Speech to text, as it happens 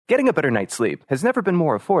Getting a better night's sleep has never been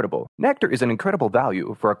more affordable. Nectar is an incredible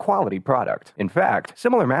value for a quality product. In fact,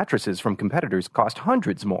 similar mattresses from competitors cost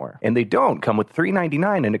hundreds more, and they don't come with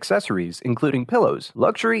 $3.99 in accessories, including pillows,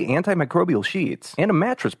 luxury antimicrobial sheets, and a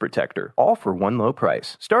mattress protector, all for one low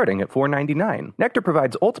price, starting at $4.99. Nectar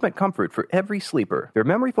provides ultimate comfort for every sleeper. Their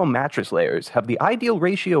memory foam mattress layers have the ideal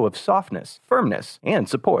ratio of softness, firmness, and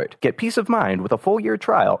support. Get peace of mind with a full-year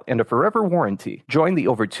trial and a forever warranty. Join the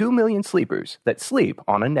over 2 million sleepers that sleep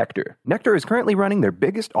on a Nectar. Nectar is currently running their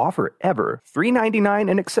biggest offer ever. $3.99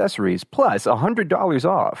 in accessories plus $100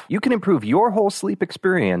 off. You can improve your whole sleep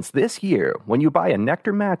experience this year when you buy a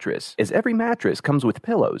Nectar mattress, as every mattress comes with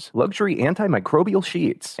pillows, luxury antimicrobial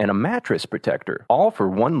sheets, and a mattress protector, all for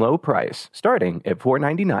one low price, starting at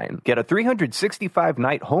 $4.99. Get a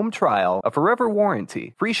 365-night home trial, a forever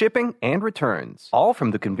warranty, free shipping, and returns, all from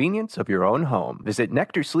the convenience of your own home. Visit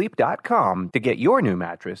nectarsleep.com to get your new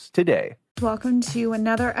mattress today. Welcome to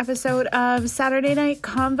another episode of Saturday Night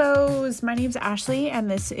Convos. My name's Ashley, and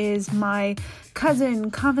this is my cousin,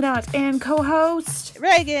 confidant, and co-host,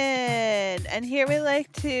 Reagan. And here we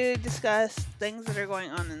like to discuss things that are going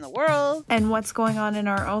on in the world and what's going on in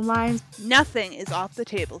our own lives. Nothing is off the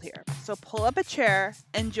table here, so pull up a chair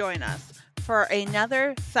and join us for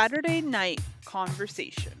another Saturday night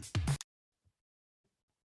conversation.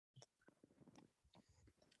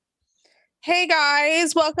 Hey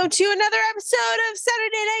guys, welcome to another episode of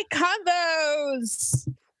Saturday Night Convos,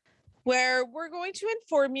 where we're going to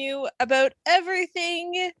inform you about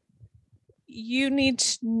everything you need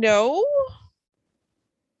to know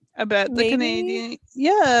about the Canadian.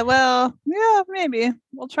 Yeah, maybe.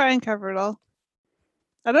 We'll try and cover it all.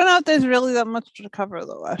 I don't know if there's really that much to cover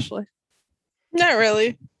though, Ashley. Not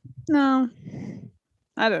really. No.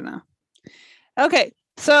 I don't know. Okay,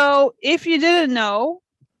 so if you didn't know,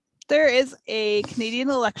 there is a Canadian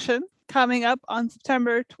election coming up on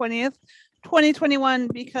September 20th, 2021,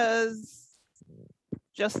 because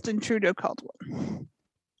Justin Trudeau called one.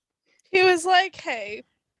 He was like, hey,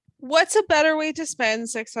 what's a better way to spend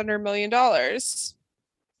 $600 million?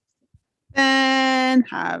 And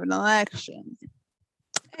have an election.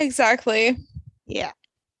 Exactly. Yeah.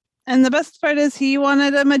 And the best part is he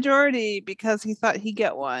wanted a majority because he thought he'd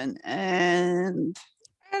get one. And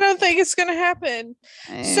I don't think it's going to happen.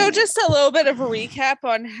 So just a little bit of a recap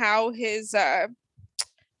on how his,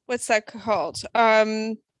 what's that called?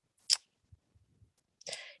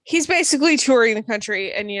 He's basically touring the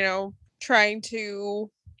country and, trying to,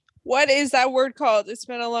 what is that word called? It's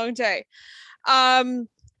been a long day. Apparently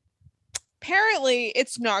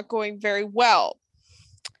it's not going very well.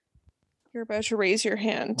 You're about to raise your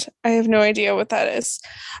hand. I have no idea what that is.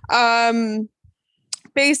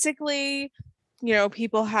 Basically,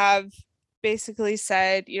 people have basically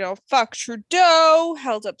said, fuck Trudeau,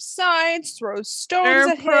 held up signs, throw stones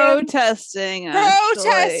at him. Protesting.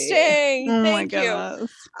 Protesting. Oh Thank my you.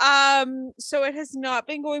 goodness. So it has not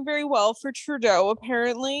been going very well for Trudeau,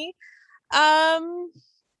 apparently. Yeah.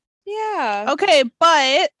 Okay,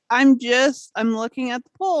 but I'm looking at the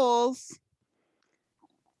polls.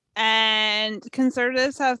 And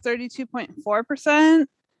Conservatives have 32.4%.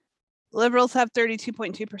 Liberals have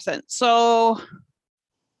 32.2%. So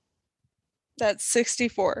that's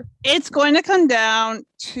 64. It's going to come down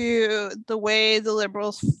to the way the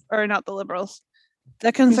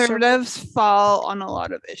Conservatives fall on a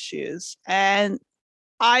lot of issues. And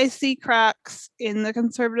I see cracks in the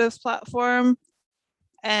Conservatives platform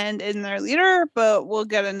and in their leader, but we'll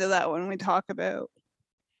get into that when we talk about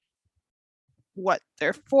what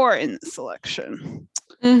they're for in this election.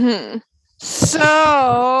 Mm-hmm.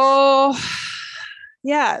 So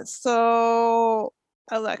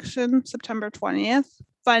election September 20th.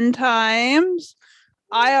 Fun times.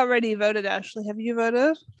 I already voted, Ashley. Have you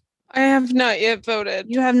voted? I have not yet voted.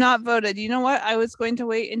 You have not voted. You know what? I was going to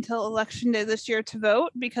wait until election day this year to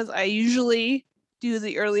vote because I usually do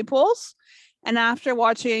the early polls. And after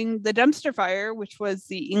watching the dumpster fire, which was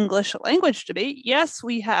the English language debate, yes,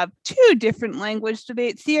 we have 2 different language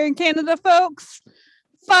debates here in Canada, folks.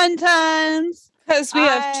 Fun times. Because we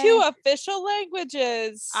have 2 official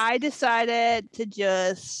languages. I decided to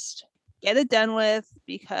just get it done with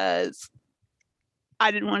because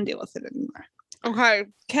I didn't want to deal with it anymore. Okay.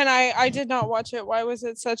 I did not watch it. Why was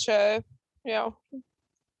it such a,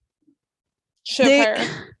 shit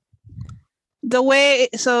fire? The way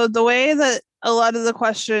that a lot of the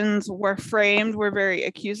questions were framed were very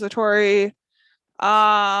accusatory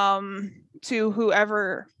to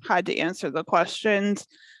whoever had to answer the questions.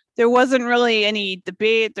 There wasn't really any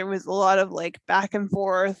debate. There was a lot of back and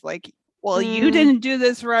forth, you didn't do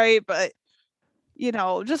this right, but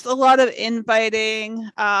just a lot of infighting.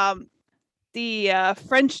 the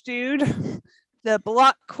French dude, the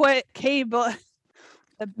Bloc Québécois.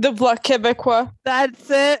 The Bloc Québécois. That's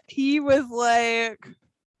it. He was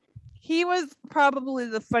probably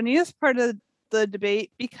the funniest part of the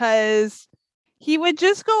debate because he would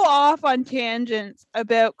just go off on tangents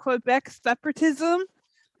about Quebec separatism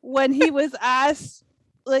when he was asked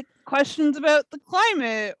like questions about the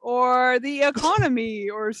climate or the economy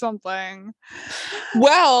or something.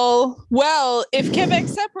 Well, if Quebec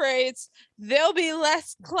separates, there'll be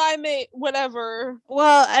less climate, whatever.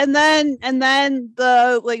 Well, and then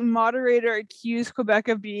the like moderator accused Quebec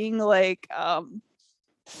of being like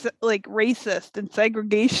racist and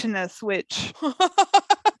segregationist, which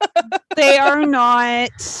they are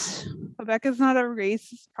not. Quebec is not a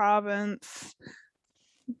racist province.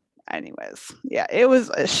 Anyways, yeah, it was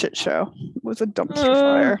a shit show. It was a dumpster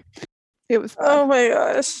fire. It was bad. Oh my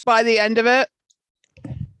gosh. By the end of it,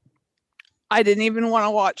 I didn't even want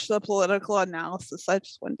to watch the political analysis. I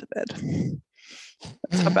just went to bed.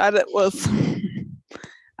 That's how bad it was.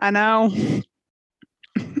 I know.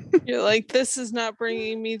 You're like, this is not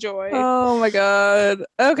bringing me joy. Oh my god.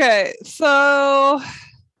 Okay, so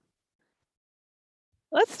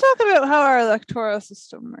let's talk about how our electoral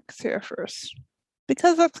system works here first,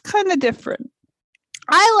 because that's kind of different.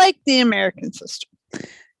 I like the American system.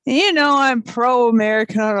 You know, I'm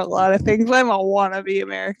pro-American on a lot of things. I'm a wannabe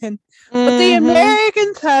American. But the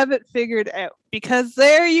Americans have it figured out, because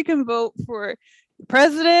there you can vote for the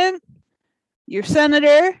president, your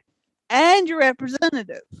senator, and your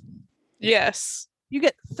representative. Yes. You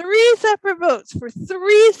get 3 separate votes for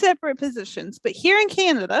 3 separate positions. But here in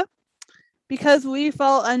Canada, because we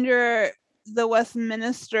fall under the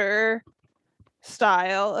Westminster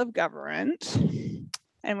style of government,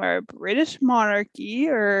 and we're a British monarchy,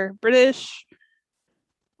 or British,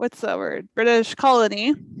 what's the word? British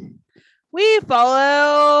colony, we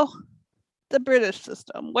follow the British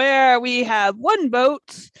system, where we have 1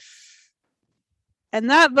 vote, and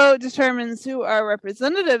that vote determines who our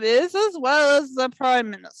representative is, as well as the prime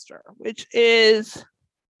minister, which is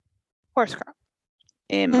horse crap,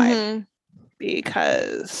 in my opinion,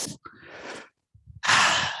 because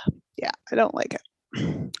yeah, I don't like it.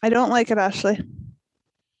 I don't like it, Ashley.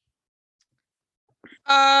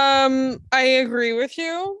 I agree with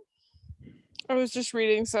you. I was just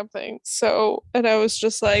reading something, and I was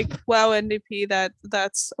just like, wow, NDP,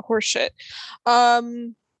 that's horseshit.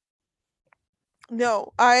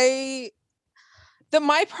 No, my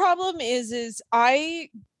problem is I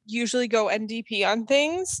usually go NDP on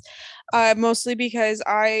things, mostly because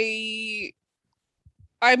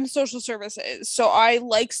I'm social services, so I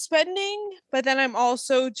like spending, but then I'm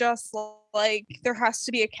also just like, there has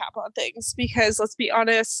to be a cap on things, because let's be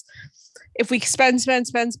honest, if we spend,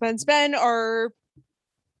 or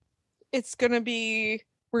it's gonna be,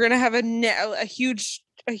 we're gonna have a huge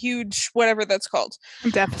whatever that's called,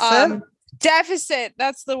 deficit.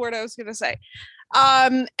 That's the word I was gonna say.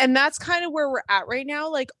 And that's kind of where we're at right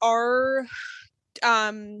now. Like our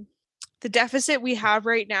the deficit we have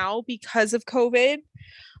right now because of COVID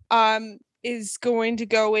is going to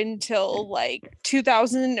go until like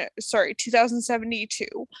 2072.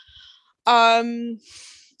 And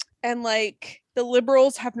like the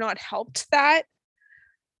Liberals have not helped that.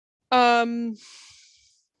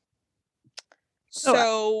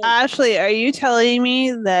 So Ashley, are you telling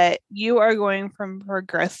me that you are going from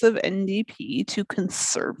progressive NDP to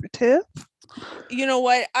conservative? You know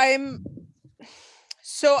what?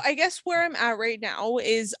 So I guess where I'm at right now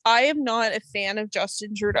is I am not a fan of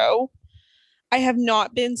Justin Trudeau. I have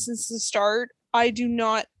not been since the start. I do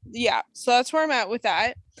not. Yeah. So that's where I'm at with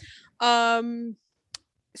that.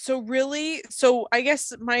 So I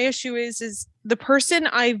guess my issue is the person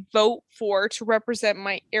I vote for to represent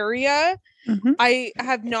my area. I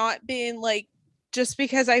have not been like, just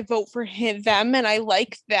because I vote for them and I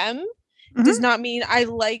like them does not mean I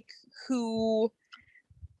like who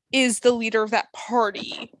is the leader of that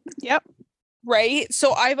party. Yep. Right?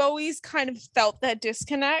 So I've always kind of felt that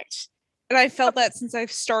disconnect, and I felt that since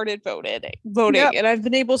I've started voting, yep. And I've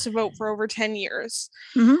been able to vote for over 10 years.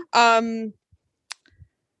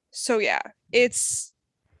 So yeah, it's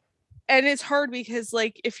hard because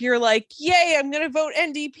like, if you're like, yay, I'm gonna vote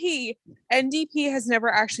NDP has never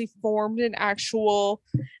actually formed an actual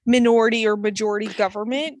minority or majority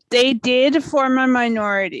government. They did form a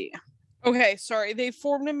minority. Okay, sorry. They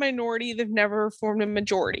formed a minority. They've never formed a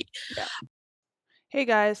majority. Yeah. Hey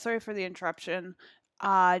guys, sorry for the interruption.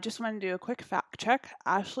 I just want to do a quick fact check.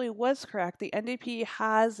 Ashley was correct. The NDP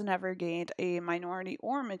has never gained a minority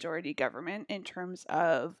or majority government in terms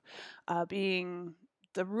of being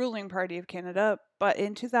the ruling party of Canada, but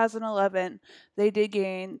in 2011, they did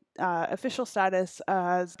gain official status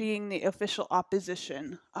as being the official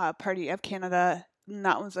opposition party of Canada, and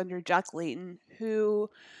that was under Jack Layton, who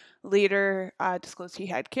later disclosed he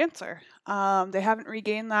had cancer. They haven't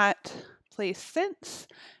regained that place since,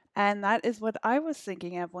 and that is what I was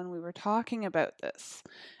thinking of when we were talking about this.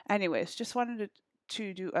 Anyways, just wanted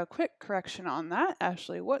to do a quick correction on that.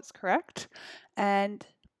 Ashley was correct, and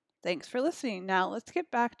thanks for listening. Now let's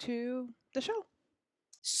get back to the show.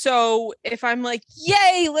 So if I'm like,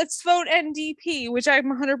 yay, let's vote NDP, which I'm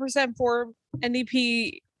 100% for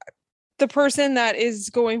NDP, the person that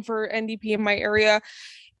is going for NDP in my area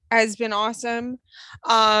has been awesome.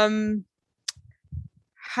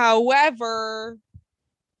 However,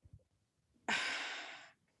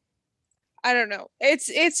 I don't know. It's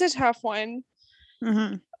a tough one.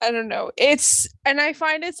 Mm-hmm. I don't know. And I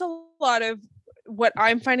find it's a lot of what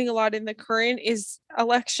I'm finding a lot in the current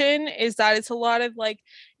election is that it's a lot of like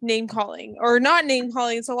name calling, or not name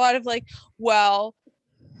calling. It's a lot of like, well,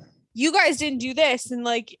 you guys didn't do this. And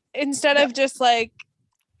like, instead of just like,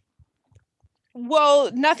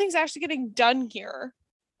 well, nothing's actually getting done here.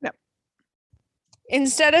 Yep.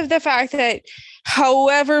 Instead of the fact that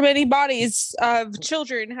however many bodies of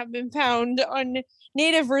children have been found on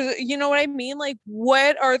Native, you know what I mean? Like,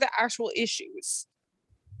 what are the actual issues?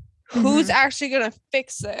 Mm-hmm. Who's actually going to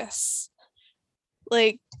fix this?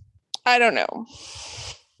 Like, I don't know.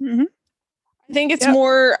 Mm-hmm. I think it's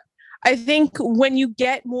more, I think when you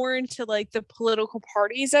get more into like the political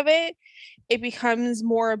parties of it, it becomes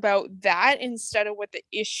more about that instead of what the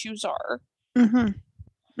issues are. Mm-hmm.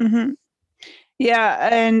 Mm-hmm. Yeah,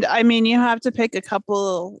 and I mean, you have to pick a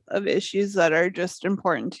couple of issues that are just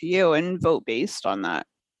important to you and vote based on that,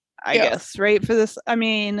 I guess, right? For this, I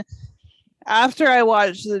mean, after I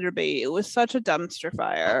watched the debate, it was such a dumpster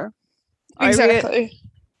fire. Exactly.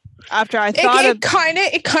 After I thought it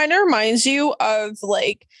kind of reminds you of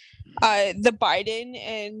like the Biden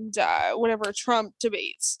and whatever Trump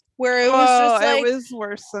debates, where it was just like, it was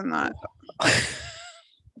worse than that.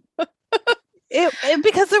 It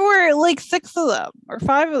because there were like 6 of them or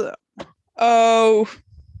 5 of them. Oh,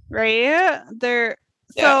 right.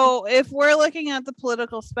 So if we're looking at the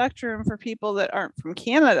political spectrum for people that aren't from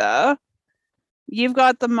Canada, you've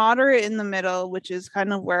got the moderate in the middle, which is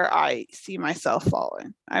kind of where I see myself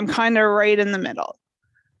falling. I'm kind of right in the middle.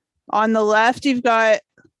 On the left, you've got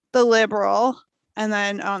the Liberal, and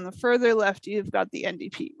then on the further left, you've got the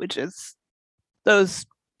NDP, which is those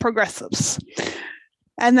progressives.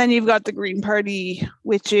 And then you've got the Green Party,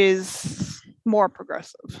 which is more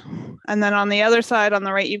progressive. And then on the other side, on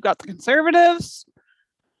the right, you've got the Conservatives.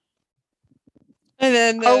 And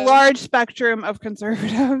then a large spectrum of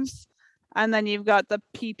Conservatives. And then you've got the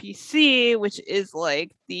PPC, which is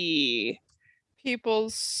like the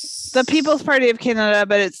People's Party of Canada,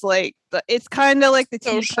 but it's like it's kind of like the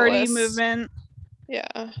Tea Party movement.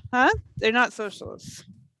 Yeah. Huh? They're not socialists.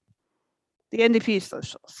 The NDP is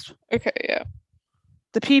socialist. Okay, yeah.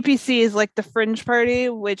 The PPC is like the fringe party,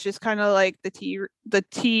 which is kind of like the Tea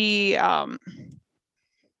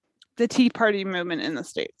Party movement in the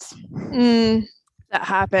States. That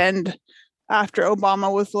happened after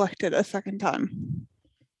Obama was elected a second time.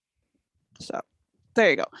 So there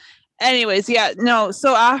you go. Anyways,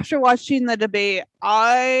 so after watching the debate,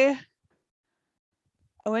 I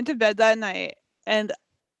went to bed that night and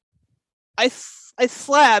I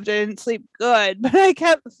slept. I didn't sleep good, but I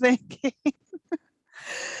kept thinking.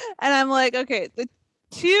 And I'm like, okay, the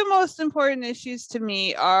 2 most important issues to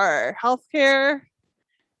me are healthcare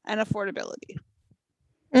and affordability.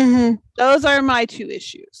 Mm-hmm. Those are my 2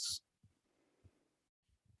 issues.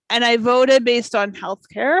 And I voted based on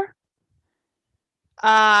healthcare.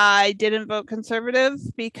 I didn't vote Conservative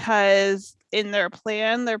because in their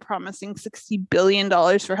plan, they're promising $60 billion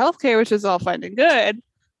for healthcare, which is all fine and good.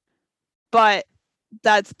 But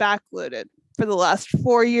that's backloaded for the last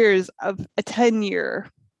 4 years of a 10-year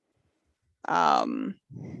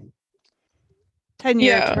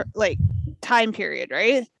like time period,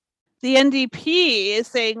 right? The NDP is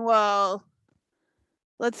saying, well,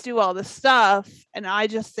 let's do all this stuff, and I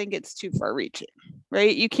just think it's too far reaching,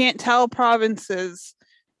 right? You can't tell provinces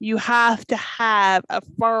you have to have a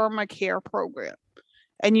pharmacare program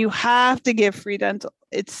and you have to give free dental.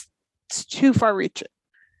 It's too far reaching.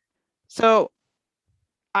 So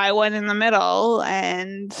I went in the middle,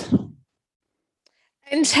 and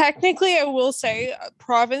technically I will say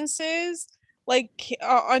provinces like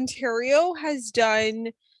Ontario has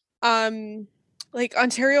done like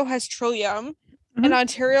Ontario has Trillium. Mm-hmm. And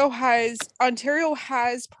Ontario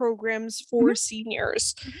has programs for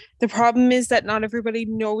seniors. Mm-hmm. The problem is that not everybody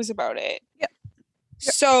knows about it. Yeah.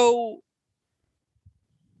 So,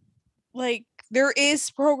 like, there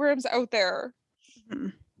is programs out there.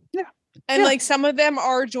 Mhm. And Yeah. like some of them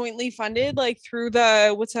are jointly funded, like through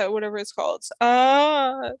the whatever it's called.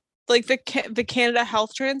 Like the Canada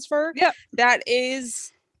Health Transfer. Yeah. That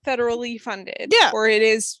is federally funded. Yeah. Or it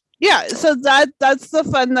is. Yeah, so that's the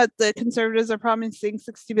fund that the Conservatives are promising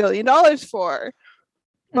 $60 billion for.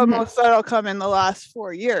 But Mhm. most of that'll come in the last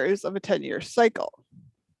 4 years of a 10-year cycle.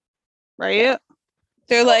 Right?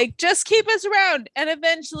 They're like, just keep us around and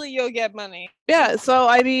eventually you'll get money. Yeah, so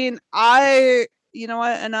I mean, you know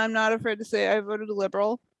what, and I'm not afraid to say I voted a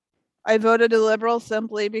Liberal. I voted a Liberal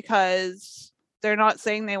simply because they're not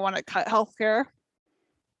saying they want to cut healthcare.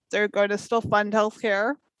 They're going to still fund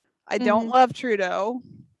healthcare. I don't love Trudeau,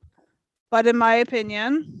 but in my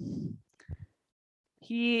opinion,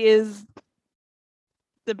 he is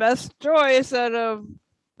the best choice out of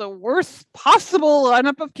the worst possible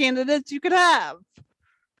lineup of candidates you could have.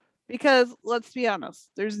 Because let's be honest,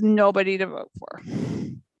 there's nobody to vote for.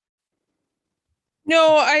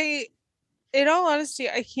 No, in all honesty,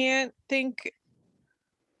 I can't think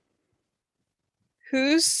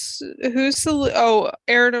who's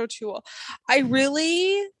Aaron O'Toole. I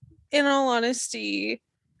really, in all honesty,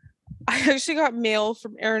 I actually got mail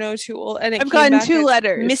from Aaron O'Toole and I've gotten 2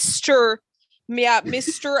 letters.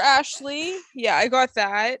 Mr. Ashley. Yeah, I got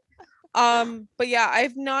that. But yeah,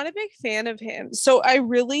 I'm not a big fan of him. So I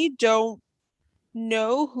really don't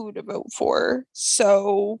know who to vote for.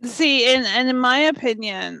 So see, and in my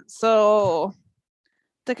opinion, so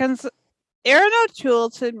Aaron O'Toole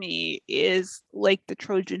to me is like the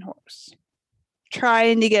Trojan horse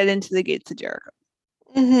trying to get into the gates of Jericho.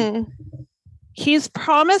 He's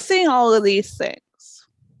promising all of these things.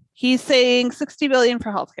 He's saying $60 billion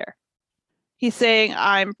for healthcare. He's saying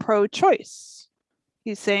I'm pro-choice.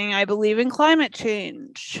 He's saying I believe in climate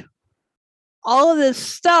change. All of this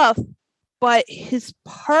stuff, but his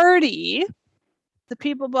party, the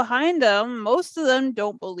people behind him, most of them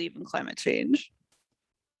don't believe in climate change.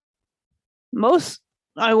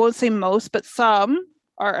 I won't say most, but some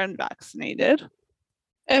are unvaccinated.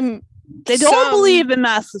 And they don't believe in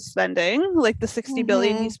massive spending, like the $60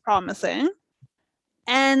 billion he's promising.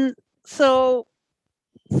 And so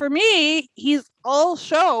for me, he's all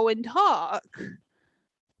show and talk.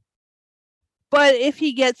 But if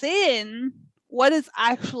he gets in, what is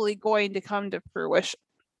actually going to come to fruition?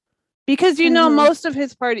 Because most of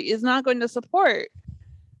his party is not going to support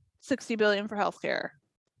 $60 billion for healthcare,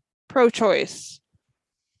 pro-choice.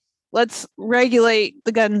 Let's regulate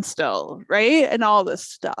the gun still, right? And all this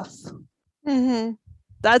stuff.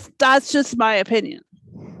 That's just my opinion.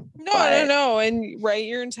 No. And right,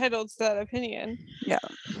 you're entitled to that opinion. Yeah.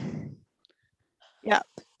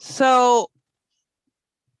 So,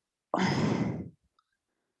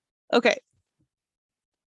 okay.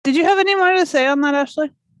 Did you have any more to say on that,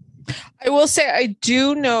 Ashley? I will say I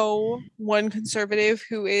do know one conservative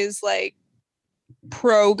who is like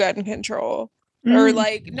pro gun control. Or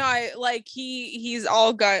like not like he's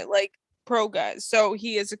all gun, like pro gun, so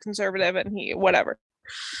he is a conservative and he whatever.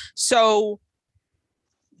 So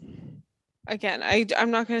again, I'm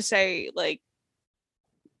not gonna say like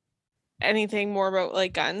anything more about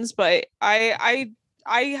like guns, but I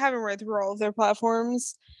haven't read through all of their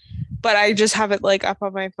platforms, but I just have it like up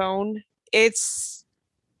on my phone. I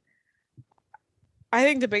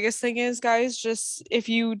think the biggest thing is, guys, just if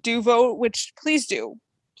you do vote, which please do,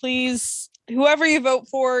 please. Whoever you vote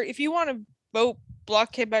for, if you want to vote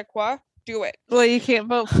Bloc Québécois, do it. Well, you can't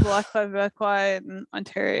vote for Bloc Québécois in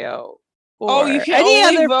Ontario. You can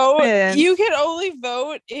only vote. You can only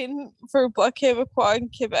vote for Bloc Québécois in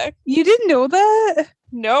Quebec. You didn't know that?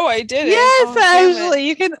 No, I didn't. Yes, Ashley,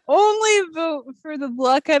 you can only vote for the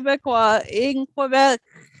Bloc Québécois in Quebec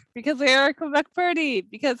because they are a Quebec party.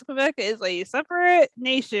 Because Quebec is a separate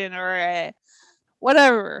nation or a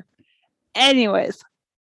whatever. Anyways.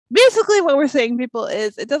 Basically, what we're saying, people,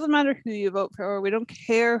 is it doesn't matter who you vote for. We don't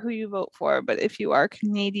care who you vote for. But if you are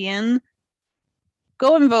Canadian,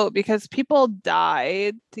 go and vote because people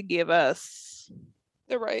died to give us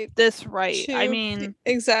this right. I mean,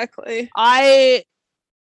 exactly. I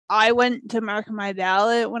went to mark my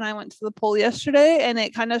ballot when I went to the poll yesterday, and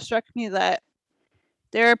it kind of struck me that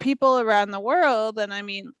there are people around the world, and I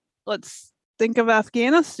mean, let's think of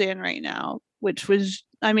Afghanistan right now, which was,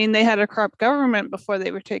 I mean, they had a corrupt government before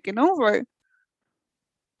they were taken over,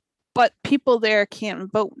 but people there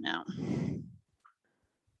can't vote now.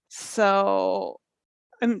 So,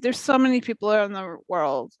 I mean, there's so many people around the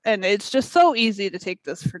world, and it's just so easy to take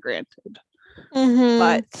this for granted.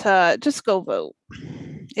 But just go vote.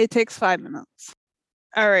 It takes 5 minutes.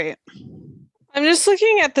 All right. I'm just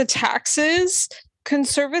looking at the taxes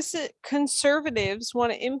conservatives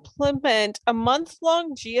want to implement a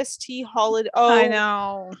month-long GST holiday. I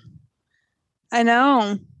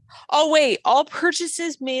know. Oh wait, all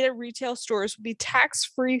purchases made at retail stores will be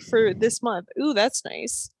tax-free for this month. Ooh, that's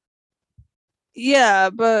nice. Yeah,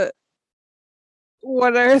 but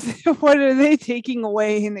what are they taking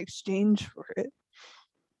away in exchange for it?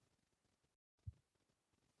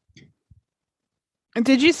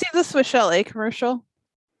 Did you see the Swiss Chalet commercial?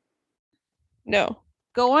 No.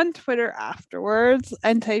 Go on Twitter afterwards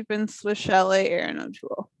and type in Swiss Chalet Erin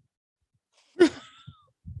O'Toole.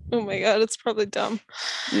 Oh my god, it's probably dumb.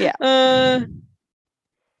 Yeah.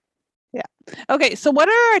 Yeah. Okay, so what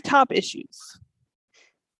are our top issues?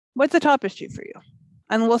 What's the top issue for you?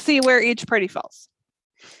 And we'll see where each party falls.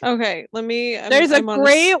 Okay, There's a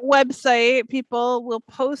great website. People will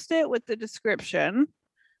post it with the description,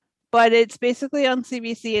 but it's basically on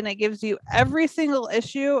CBC and it gives you every single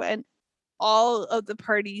issue and all of the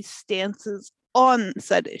parties' stances on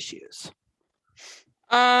said issues.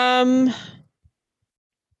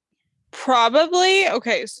 Probably.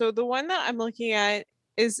 Okay, so the one that I'm looking at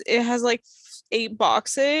is it has like 8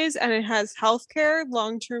 boxes and it has healthcare,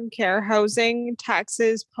 long-term care, housing,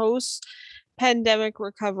 taxes, post-pandemic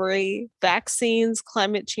recovery, vaccines,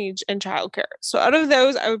 climate change, and childcare. So out of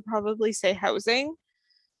those, I would probably say housing.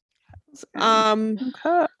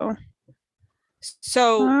 Okay.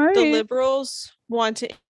 So All the right. Liberals want to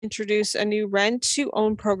introduce a new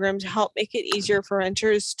rent-to-own program to help make it easier for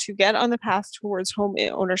renters to get on the path towards home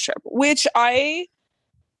ownership, which I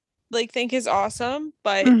think is awesome,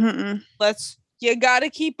 but you gotta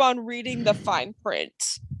keep on reading the fine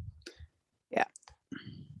print. Yeah.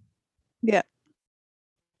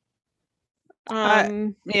 I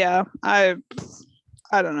don't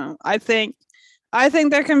know. I think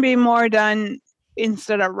there can be more done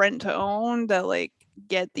instead of rent to own that like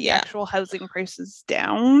get the actual housing prices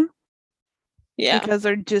down. Yeah. Because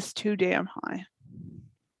they're just too damn high.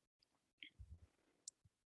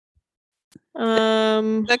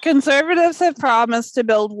 The Conservatives have promised to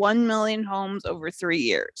build 1 million homes over 3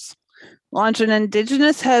 years, launch an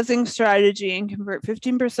Indigenous housing strategy, and convert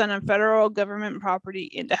 15% of federal government property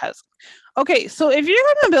into housing. Okay, so if you're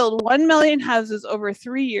going to build 1 million houses over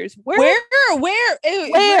 3 years, where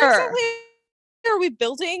exactly are we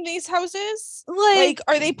building these houses? Like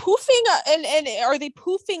are they poofing up and are they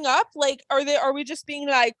poofing up? Like are we just being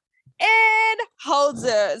like, and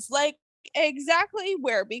houses? Like exactly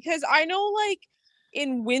where? Because I know like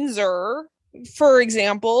in Windsor, for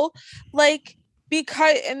example, like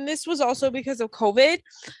because, and this was also because of COVID,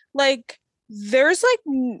 like there's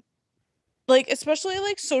like especially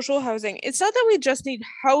like social housing. It's not that we just need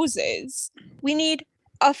houses, we need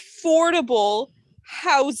affordable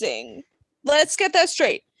housing. Let's get that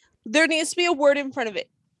straight. There needs to be a word in front of it.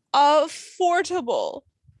 Affordable.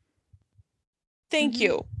 Thank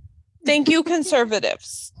you. Thank you,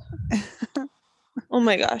 conservatives. Oh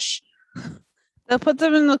my gosh. They'll put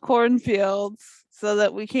them in the cornfields so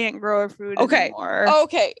that we can't grow our food anymore.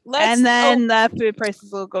 Okay. And then the food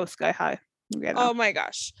prices will go sky high. Oh my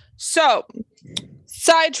gosh. So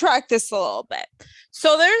sidetrack this a little bit.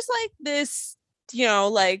 So there's like this,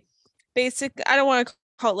 like basic, I don't want to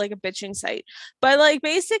call it like a bitching site, but like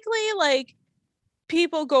basically like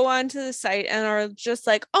people go onto the site and are just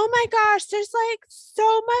like, oh my gosh, there's like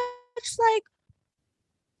so much like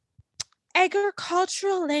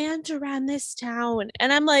agricultural land around this town.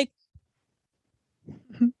 And I'm like,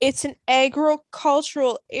 it's an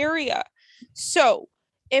agricultural area. So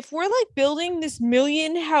if we're like building this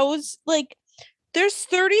million house, like there's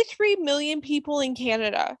 33 million people in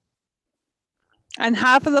Canada. And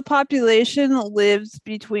half of the population lives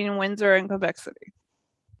between Windsor and Quebec City.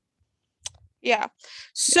 Yeah.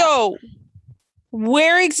 So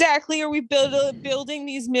where exactly are we building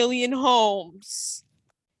these million homes?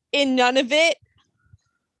 In none of it?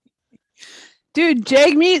 Dude,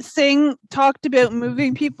 Jagmeet Singh talked about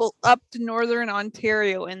moving people up to Northern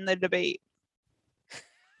Ontario in the debate.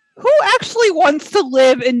 Who actually wants to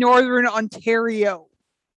live in Northern Ontario?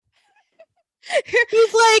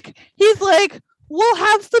 He's like, we'll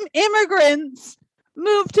have some immigrants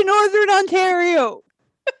move to Northern Ontario.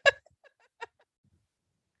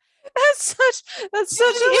 That's such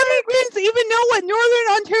immigrants even know what Northern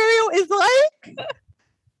Ontario is like?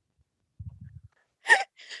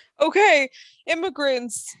 Okay,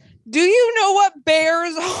 immigrants, do you know what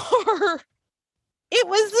bears are? It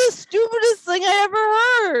was the stupidest thing I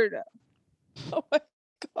ever heard. Oh my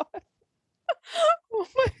god.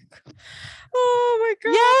 Oh my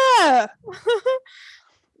god.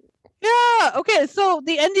 Yeah. Okay, so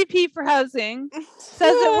the NDP for housing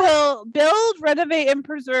says it will build, renovate, and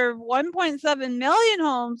preserve 1.7 million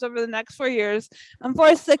homes over the next 4 years and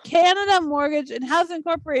force the Canada Mortgage and Housing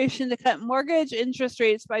Corporation to cut mortgage interest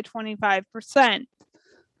rates by 25%.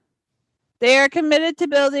 They are committed to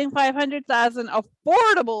building 500,000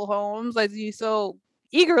 affordable homes, as you so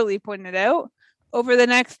eagerly pointed out, over the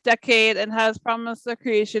next decade, and has promised the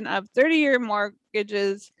creation of 30-year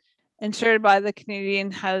mortgages insured by the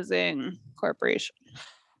Canadian Housing Corporation.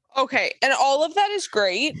 Okay, and all of that is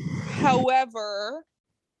great. However,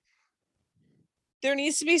 there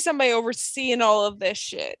needs to be somebody overseeing all of this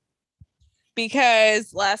shit.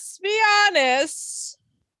 Because let's be honest,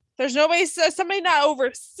 there's somebody not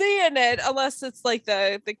overseeing it unless it's like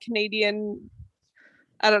the Canadian.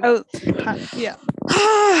 I don't know. Yeah.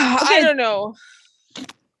 I don't know.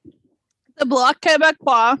 The Bloc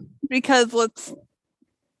Québécois, because let's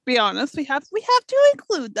be honest, we have to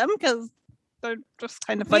include them because they're just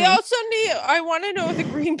kind of funny. We also I want to know what the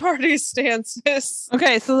Green Party's stance is.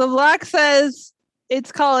 Okay, so the Bloc says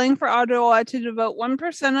it's calling for Ottawa to devote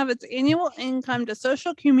 1% of its annual income to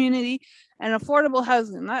social, community, and affordable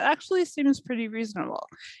housing. That actually seems pretty reasonable.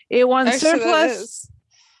 It wants surplus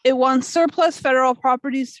federal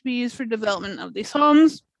properties to be used for development of these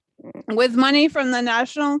homes, with money from the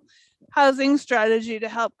National Housing Strategy to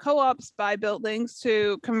help co-ops buy buildings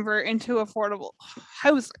to convert into affordable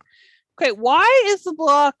housing. Okay, why is the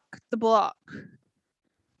Bloc the Bloc?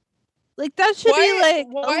 Like, that should be like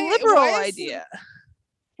a liberal idea.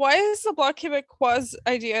 Why is the Bloc Québécois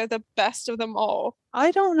idea the best of them all?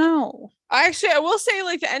 I don't know. I will say,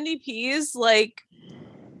 like, the NDPs, like,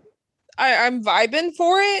 I'm vibing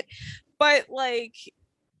for it, but like,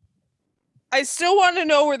 I still want to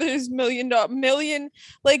know where there's million,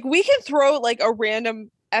 like, we can throw like a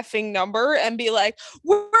random effing number and be like,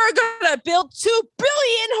 we're gonna build 2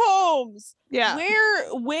 billion homes. Yeah. Where?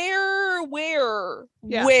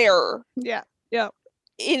 Yeah. Where? Yeah. Yeah.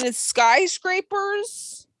 In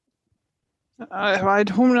skyscrapers? I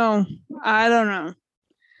don't know. I don't know.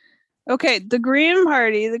 Okay, the Green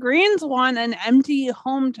Party. The Greens want an empty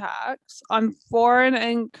home tax on foreign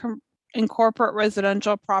and corporate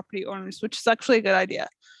residential property owners, which is actually a good idea,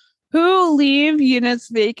 who leave units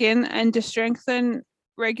vacant, and to strengthen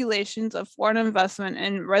regulations of foreign investment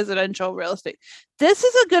in residential real estate. This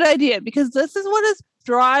is a good idea because this is what is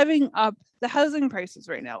driving up the housing prices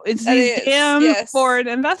right now. It's these damn foreign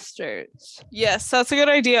investors. Yes, that's a good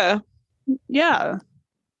idea. Yeah.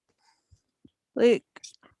 Like,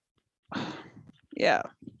 yeah.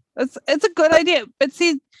 It's a good idea. But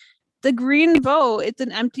see, the Green vote, it's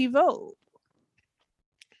an empty vote.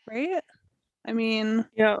 Right? I mean,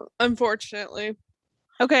 yeah, unfortunately.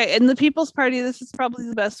 Okay, and the People's Party, this is probably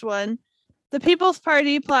the best one. The People's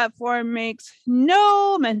Party platform makes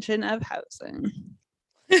no mention of housing.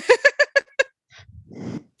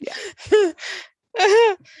 Yeah.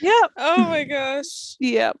 Yep. Oh my gosh.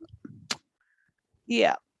 Yep.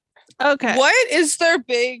 Yeah. Okay. What is their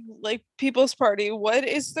big, like, People's Party? What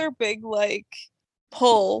is their big, like,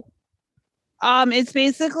 pull? It's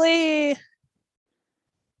basically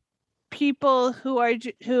people who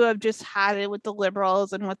have just had it with the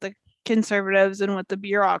Liberals and with the Conservatives and with the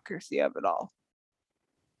bureaucracy of it all.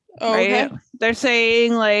 Okay. Right? They're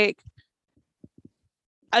saying, like,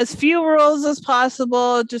 as few rules as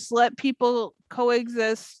possible, just let people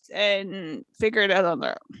coexist and figure it out on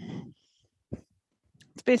their own.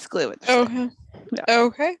 It's basically what they're saying. Yeah.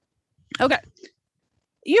 Okay.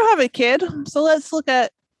 You have a kid, so let's look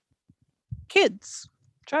at kids.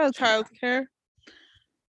 Childcare.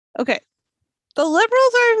 Okay. The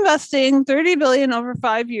Liberals are investing $30 billion over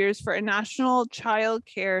 5 years for a national child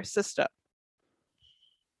care system,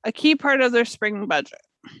 a key part of their spring budget.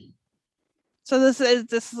 So this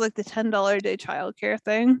is like the $10 a day child care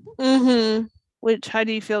thing. Mm-hmm. Which, how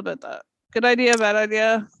do you feel about that? Good idea, bad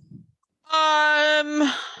idea?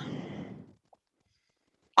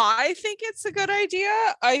 I think it's a good idea.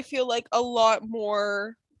 I feel like a lot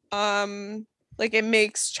more, like, it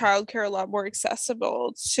makes childcare a lot more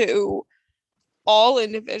accessible to all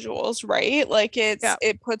individuals, right? Like, it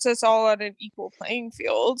puts us all on an equal playing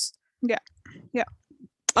field. Yeah.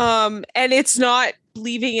 And it's not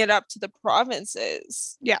leaving it up to the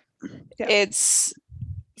provinces. Yeah.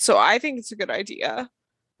 So I think it's a good idea.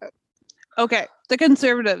 Okay, the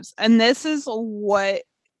Conservatives, and this is what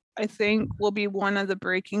I think will be one of the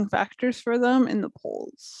breaking factors for them in the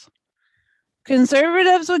polls.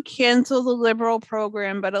 Conservatives would cancel the Liberal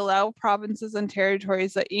program but allow provinces and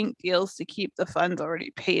territories that ink deals to keep the funds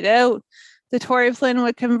already paid out. The Tory plan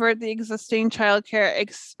would convert the existing childcare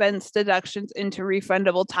expense deductions into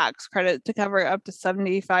refundable tax credit to cover up to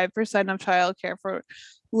 75% of childcare for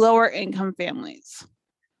lower income families.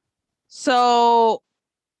 So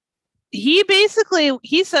he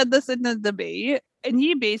said this in the debate, and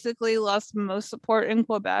he basically lost most support in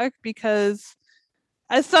Quebec because,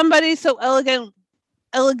 as somebody so eloquently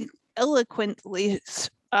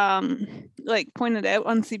pointed out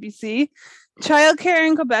on CBC, childcare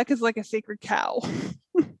in Quebec is like a sacred cow.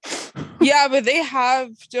 Yeah, but they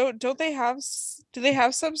have do they have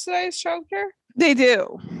subsidized childcare? They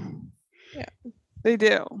do. Yeah. They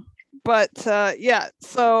do. But so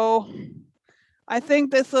I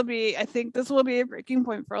think this will be a breaking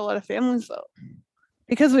point for a lot of families though.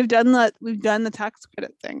 Because we've done the tax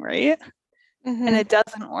credit thing, right? Mm-hmm. And it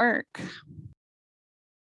doesn't work.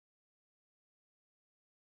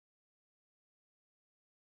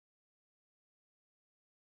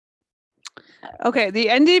 Okay, the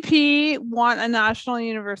NDP want a national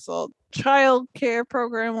universal child care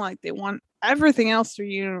program, like they want everything else to be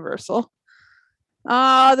universal.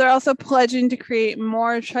 They're also pledging to create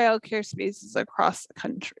more child care spaces across the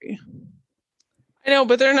country. I know,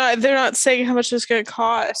 but they're not saying how much it's going to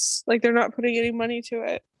cost. Like they're not putting any money to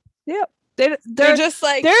it. Yep. They're just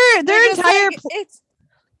like they're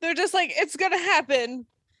just like it's going to happen.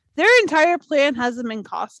 Their entire plan hasn't been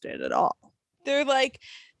costed at all. They're like,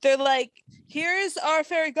 here's our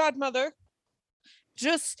fairy godmother.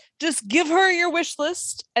 Just give her your wish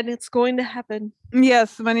list and it's going to happen.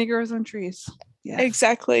 Yes, money grows on trees. Yes.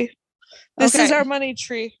 Exactly. This is our money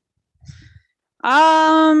tree.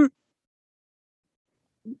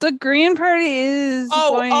 The Green Party is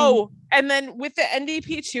and then with the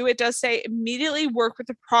NDP too, it does say immediately work with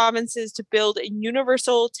the provinces to build a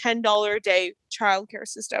universal $10 a day childcare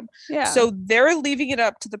system. Yeah. So they're leaving it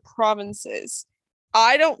up to the provinces.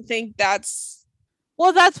 I don't think that's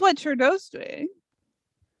what Trudeau's doing.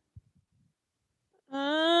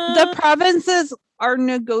 The provinces are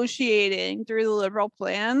negotiating through the Liberal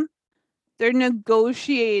plan. They're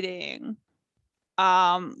negotiating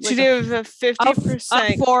to do the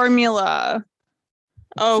 50% formula.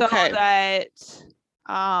 Okay. So that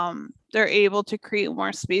they're able to create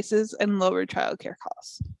more spaces and lower childcare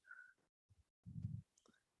costs.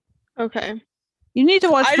 Okay. You need to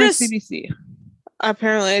watch CBC.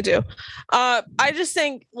 Apparently I do. I just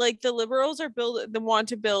think like the Liberals want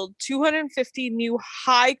to build 250 new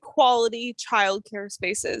high quality childcare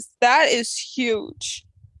spaces. That is huge.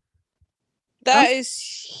 That is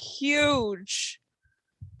huge.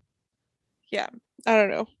 Yeah, I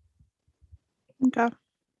don't know. Okay.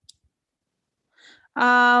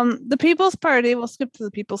 The People's Party, we'll skip to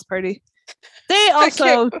the People's Party. They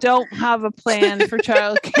also don't have a plan for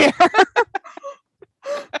childcare.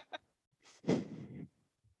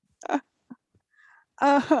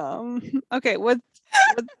 Okay,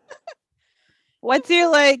 what's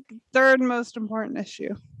your third most important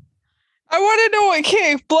issue? I want to know what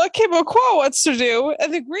Bloc Québécois wants to do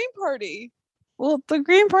and the Green Party. Well, the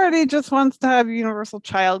Green Party just wants to have universal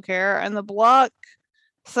childcare, and the Bloc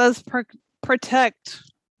says protect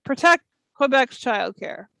Quebec's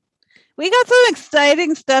childcare. We got some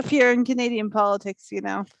exciting stuff here in Canadian politics, you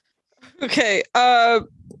know. Okay,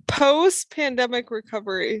 post-pandemic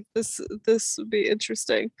recovery. This would be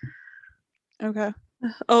interesting. Okay.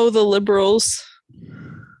 Oh, the Liberals.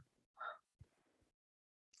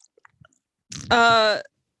 The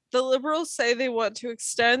Liberals say they want to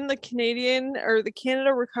extend the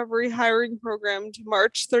Canada Recovery Hiring Program to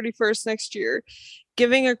March 31st next year,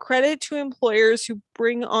 giving a credit to employers who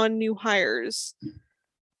bring on new hires.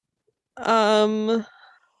 They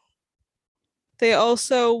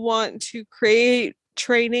also want to create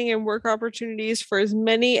training and work opportunities for as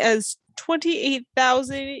many as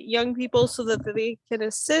 28,000 young people so that they can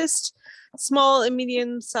assist small and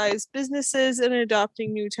medium-sized businesses in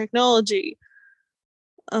adopting new technology.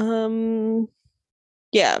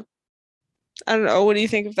 Yeah. I don't know. What do you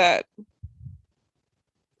think of that?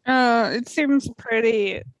 It seems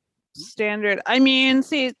pretty standard. I mean,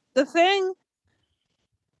 see, the thing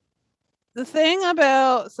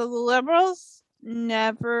about the Liberals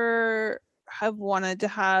never have wanted to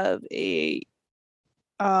have a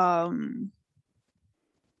a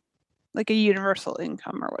universal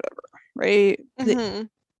income or whatever, right? Mm-hmm.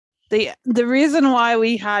 The reason why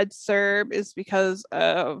we had CERB is because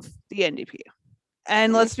of the NDP.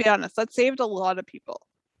 And let's be honest, that saved a lot of people.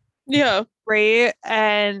 Yeah. Right?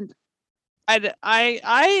 And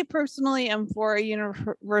I personally am for a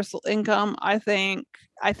universal income. I think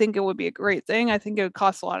it would be a great thing. I think it would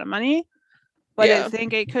cost a lot of money. But I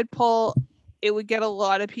think it would get a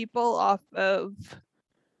lot of people off of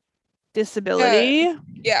disability,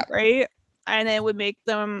 Yeah. right? And it would make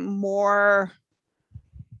them more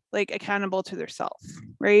like accountable to themselves,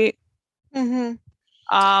 right? And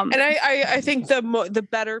I think the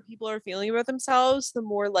better people are feeling about themselves, the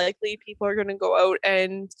more likely people are going to go out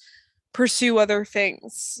and pursue other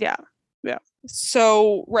things. Yeah.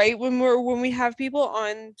 So, right, when we have people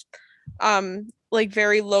on like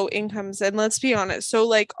very low incomes, and let's be honest, so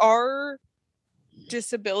like our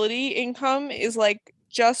disability income is like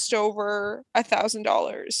just over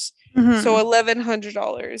 $1,000, so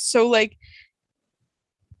 $1,100. So like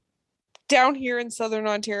down here in Southern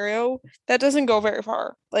Ontario, that doesn't go very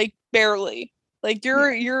far, like barely. Like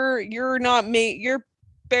you're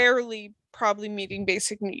barely probably meeting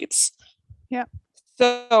basic needs. Yeah.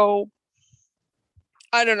 So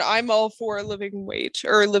I don't know. I'm all for a living wage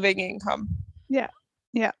or living income. Yeah.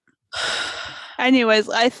 Anyways,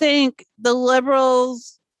 I think the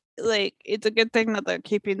Liberals, like, it's a good thing that they're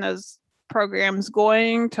keeping those programs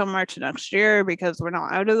going till March next year because we're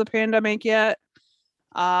not out of the pandemic yet.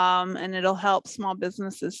 And it'll help small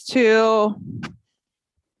businesses too.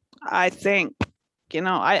 I think,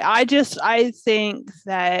 I think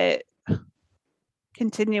that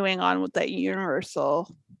continuing on with that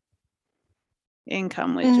universal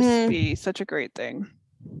income would just be such a great thing.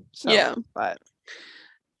 So, yeah. But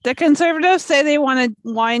the Conservatives say they want to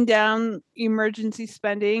wind down emergency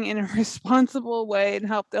spending in a responsible way and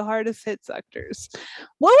help the hardest hit sectors.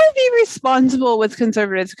 What would be responsible with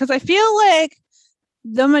Conservatives? Because I feel like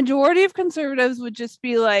the majority of Conservatives would just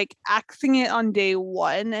be like axing it on day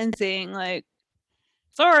one and saying like,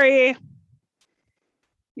 sorry,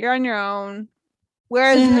 you're on your own.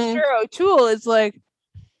 Whereas Mr. O'Toole is like,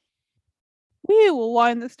 we will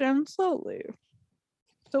wind this down slowly.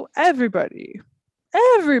 So everybody,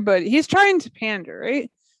 he's trying to pander, right?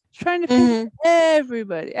 He's trying to pander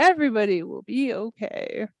to everybody will be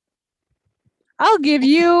okay. I'll give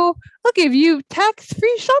you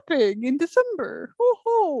tax-free shopping in December.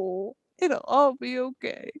 Ho. It'll all be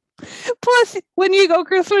okay. Plus, when you go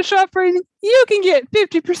Christmas shopping, you can get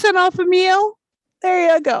 50% off a meal.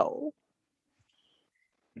 There you go.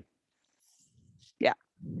 Yeah.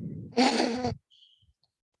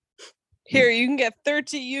 Here, you can get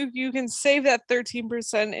 30. You can save that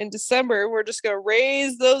 13% in December. We're just gonna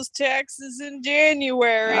raise those taxes in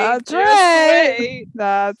January. That's right.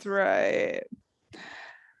 That's right.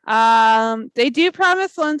 They do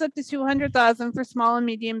promise loans up to $200,000 for small and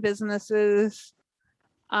medium businesses.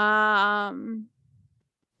 And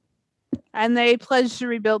they pledge to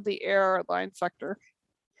rebuild the airline sector,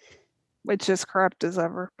 which is corrupt as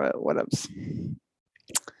ever, but whatevs.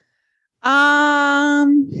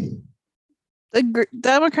 The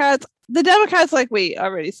Democrats, like we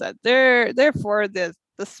already said, they're for the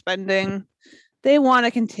spending. They want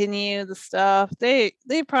to continue the stuff. They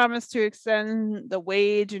promise to extend the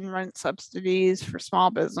wage and rent subsidies for small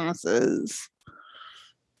businesses.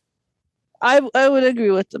 I would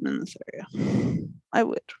agree with them in this area. I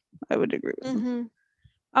would agree with them.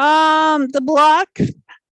 The Bloc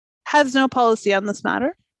has no policy on this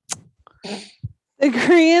matter. The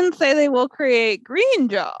Greens say they will create green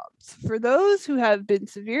jobs for those who have been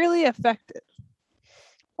severely affected.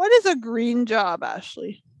 What is a green job,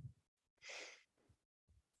 Ashley?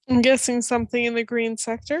 I'm guessing something in the green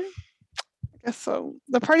sector. I guess so.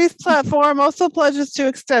 The party's platform also pledges to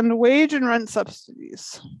extend wage and rent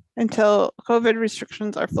subsidies until COVID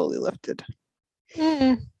restrictions are fully lifted.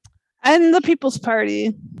 And the People's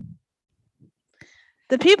Party.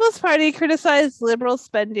 The People's Party criticized Liberal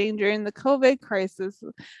spending during the COVID crisis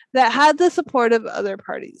that had the support of other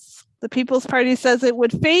parties. The People's Party says it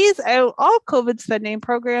would phase out all COVID spending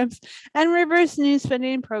programs and reverse new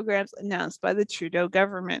spending programs announced by the Trudeau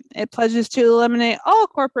government. It pledges to eliminate all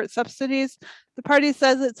corporate subsidies. The party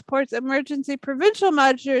says it supports emergency provincial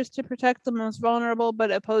measures to protect the most vulnerable,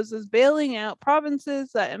 but opposes bailing out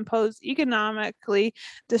provinces that impose economically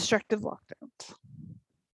destructive lockdowns.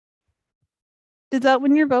 Did that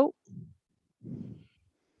win your vote?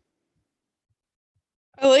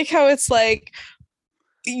 I like how it's like,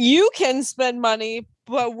 you can spend money,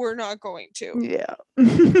 but we're not going to. Yeah.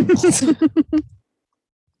 There's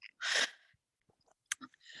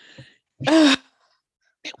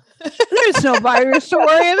no virus to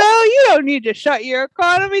worry about. You don't need to shut your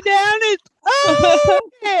economy down. It's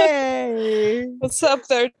okay. What's up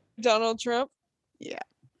there, Donald Trump? Yeah.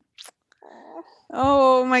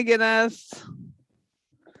 Oh my goodness.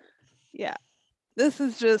 Yeah. This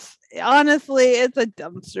is just, honestly, it's a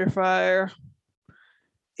dumpster fire.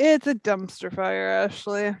 It's a dumpster fire,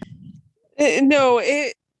 Ashley.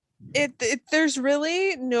 There's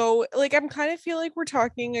really no, like, I'm kind of feel like we're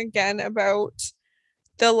talking again about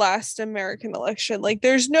the last American election. Like,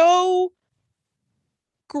 there's no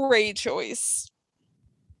great choice.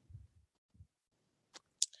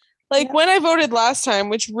 Like, when I voted last time,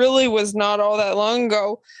 which really was not all that long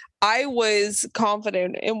ago, I was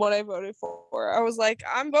confident in what I voted for. I was like,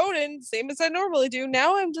 I'm voting same as I normally do.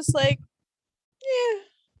 Now I'm just like, yeah,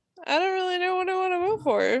 I don't really know what I want to vote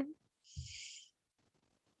for.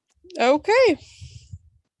 Okay.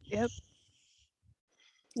 Yep.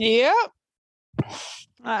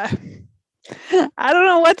 I don't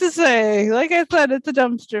know what to say. Like I said, it's a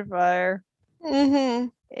dumpster fire. Mm-hmm.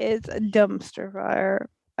 It's a dumpster fire.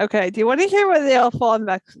 Okay, do you want to hear where they all fall on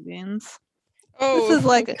vaccines? Oh,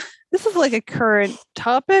 this is like a current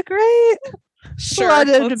topic, right? Sure. A lot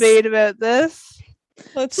of debate about this.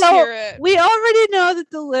 Let's hear it. We already know that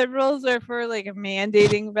the liberals are for like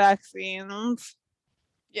mandating vaccines.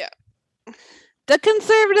 Yeah. The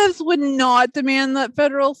conservatives would not demand that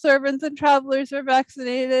federal servants and travelers are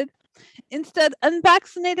vaccinated. Instead,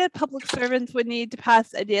 unvaccinated public servants would need to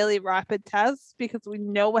pass a daily rapid test because we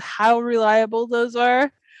know how reliable those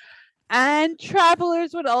are. And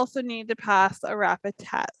travelers would also need to pass a rapid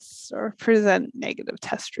test or present negative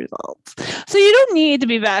test results. So you don't need to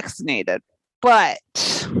be vaccinated, but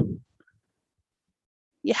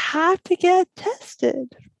you have to get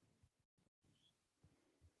tested.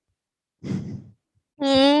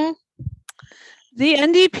 Mm. The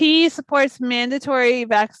NDP supports mandatory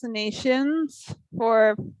vaccinations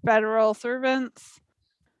for federal servants,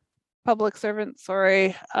 public servants,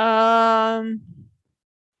 sorry.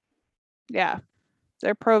 Yeah,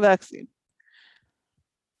 they're pro-vaccine.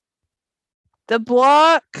 The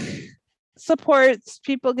Bloc supports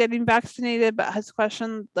people getting vaccinated, but has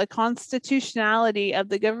questioned the constitutionality of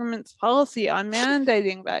the government's policy on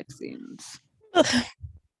mandating vaccines.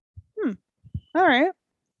 All right.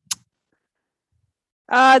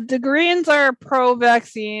 The Greens are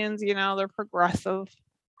pro-vaccines, you know, they're progressive.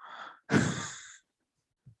 And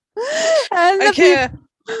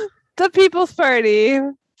the People's Party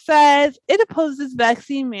says it opposes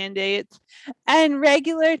vaccine mandates and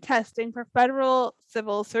regular testing for federal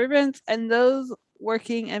civil servants and those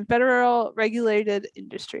working in federal regulated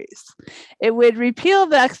industries. It would repeal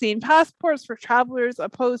vaccine passports for travelers,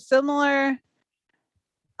 oppose similar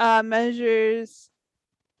measures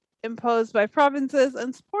imposed by provinces,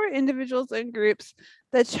 and support individuals and groups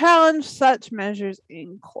that challenge such measures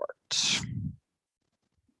in court.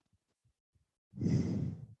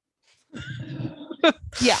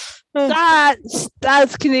 Yeah,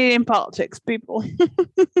 that's Canadian politics, people.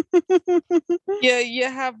 Yeah, you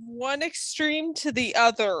have one extreme to the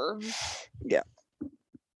other. Yeah.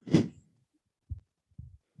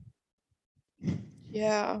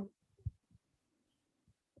 Yeah.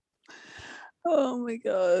 Oh my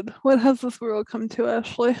god. What has this world come to,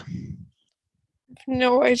 Ashley?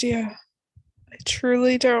 No idea. I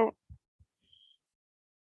truly don't.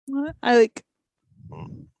 Yeah.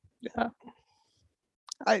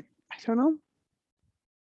 I don't know.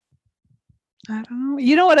 I don't know.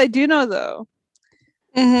 You know what I do know though?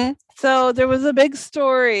 Mm-hmm. So there was a big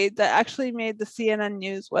story that actually made the CNN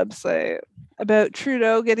News website about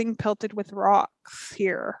Trudeau getting pelted with rocks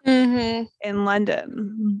here in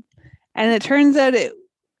London. And it turns out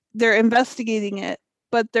they're investigating it,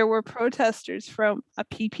 but there were protesters from a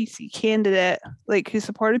PPC candidate, like who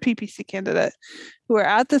supported PPC candidate, who were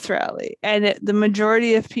at this rally. And the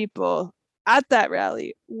majority of people at that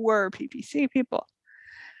rally were PPC people.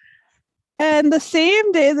 And the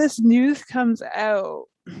same day this news comes out,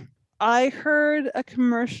 I heard a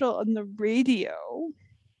commercial on the radio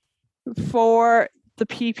for the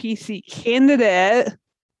PPC candidate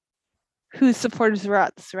whose supporters were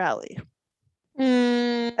at this rally.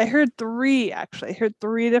 I heard three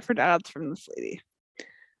different ads from this lady.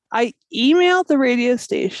 I emailed the radio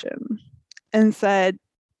station and said,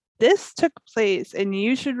 this took place and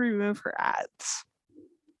you should remove her ads.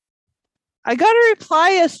 I got a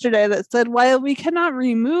reply yesterday that said, while we cannot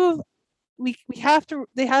remove, they have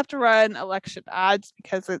to run election ads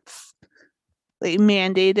because it's like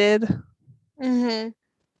mandated.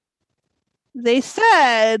 They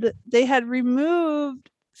said they had removed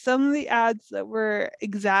some of the ads that were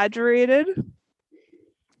exaggerated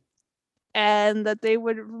and that they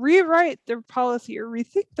would rewrite their policy or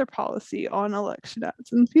rethink their policy on election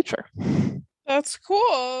ads in the future. That's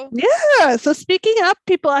cool. Yeah. So speaking up,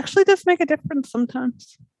 people actually does make a difference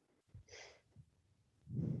sometimes.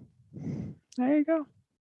 There you go.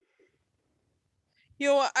 You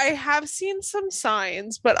know, I have seen some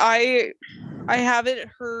signs, but I haven't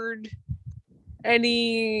heard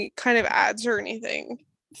any kind of ads or anything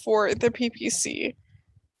for the PPC.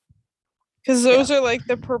 Because those are like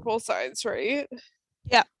the purple signs, right?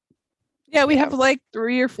 Yeah, we have like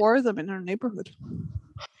 3 or 4 of them in our neighborhood.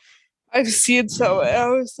 I've seen some. I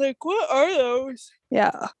was like, what are those?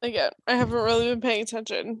 Yeah. Again, I haven't really been paying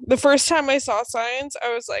attention. The first time I saw signs,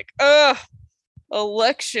 I was like, ugh,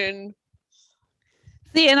 election.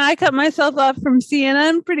 See, and I cut myself off from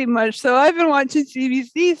CNN pretty much, so I've been watching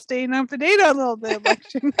CBC, staying up to date on all the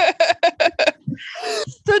election.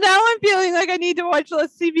 So now I'm feeling like I need to watch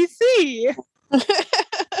less CBC.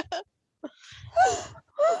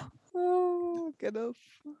 Oh, goodness.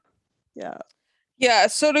 Yeah. Yeah,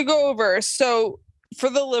 so to go over, so for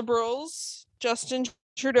the Liberals, Justin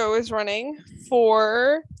Trudeau is running.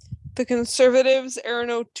 For the Conservatives, Erin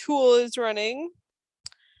O'Toole is running.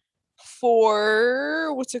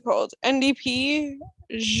 For what's it called? NDP,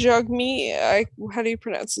 Jagmeet. How do you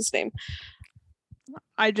pronounce his name?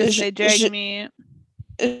 I just say Jagmeet.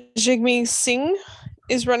 Jagmeet Singh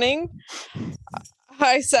is running.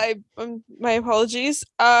 Hi, my apologies.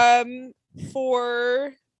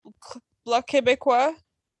 For Bloc Québécois.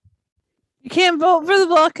 You can't vote for the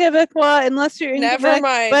Bloc Québécois unless you're in Never Quebec,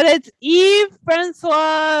 mind. but it's Yves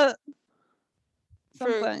Francois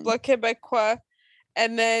For something. Bloc Québécois.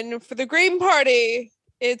 And then for the Green Party,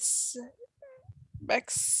 it's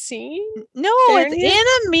Maxine? No, Bernier? it's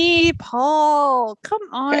Anna-Mee Paul. Come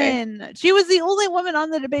on. Okay. She was the only woman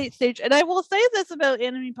on the debate stage. And I will say this about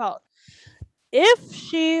Anna-Mee Paul. If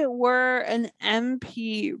she were an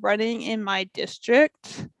MP running in my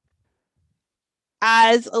district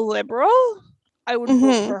as a Liberal, I would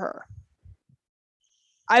vote for her.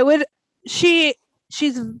 I would. She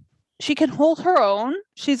can hold her own.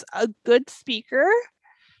 She's a good speaker.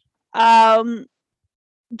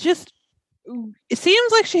 Just it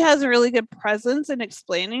seems like she has a really good presence in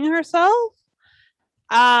explaining herself.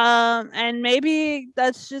 And maybe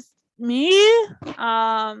that's just me.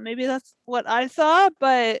 Maybe that's what I saw,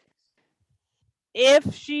 but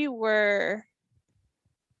if she were,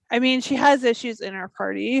 I mean, she has issues in her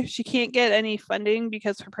party. She can't get any funding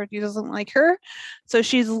because her party doesn't like her. So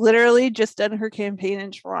she's literally just done her campaign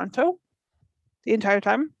in Toronto the entire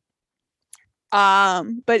time.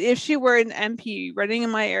 But if she were an MP running in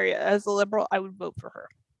my area as a Liberal, I would vote for her.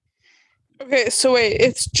 Okay, so wait,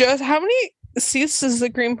 it's just how many seats does the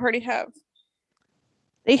Green Party have?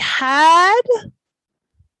 They had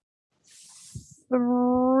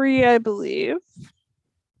 3, I believe.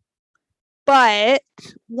 But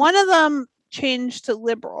one of them changed to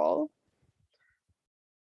Liberal.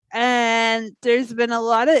 And there's been a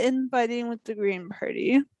lot of infighting with the Green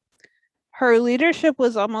Party. Her leadership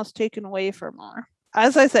was almost taken away from her.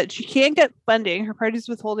 As I said, she can't get funding. Her party's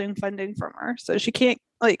withholding funding from her. So she can't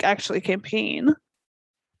actually campaign.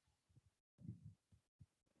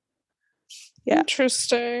 Yeah.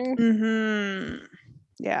 Interesting. Mm-hmm.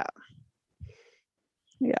 Yeah.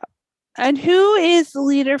 Yeah. And who is the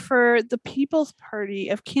leader for the People's Party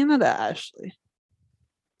of Canada, Ashley?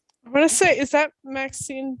 I want to say, is that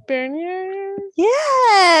Maxine Bernier?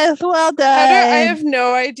 Yes, well done. I have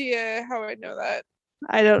no idea how I know that.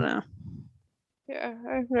 I don't know. Yeah,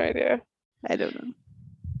 I have no idea. I don't know.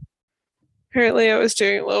 Apparently, I was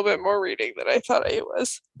doing a little bit more reading than I thought I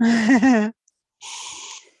was.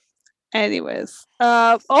 Anyways,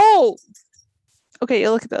 okay,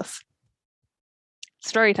 look at this.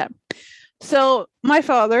 Story time. So my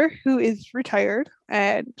father, who is retired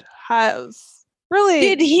and has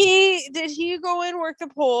really Did he go and work the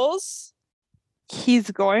polls? He's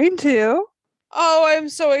going to. Oh, I'm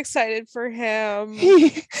so excited for him.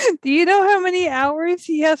 Do you know how many hours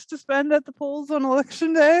he has to spend at the polls on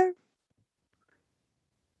election day?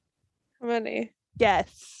 How many?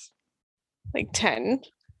 Yes. Like 10?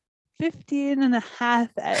 15 and a half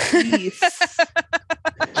at least.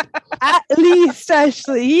 At least,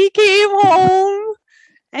 Ashley. He came home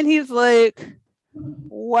and he's like,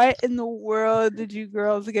 what in the world did you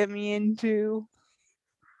girls get me into?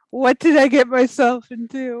 What did I get myself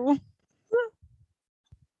into?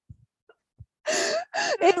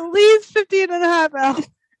 At least 15 and a half hours.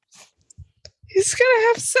 He's gonna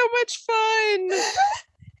have so much fun.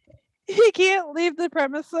 He can't leave the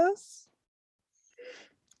premises.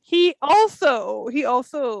 He also,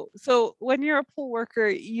 so when you're a poll worker,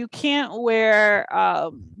 you can't wear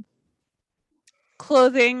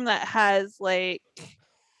clothing that has like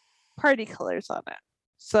party colors on it.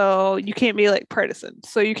 So you can't be like partisan.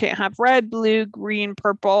 So you can't have red, blue, green,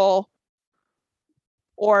 purple,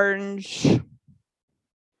 orange. Did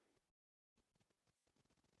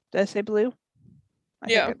I say blue? I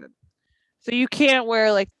think I did. So you can't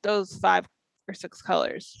wear like those 5 or 6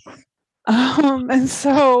 colors. And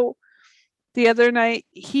so the other night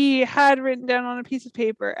he had written down on a piece of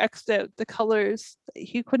paper, X'd out the colors that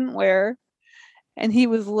he couldn't wear. and he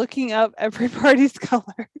was looking up every party's color,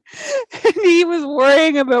 and he was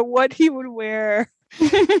worrying about what he would wear.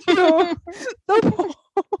 So,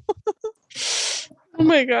 Oh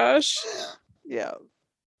my gosh. yeah.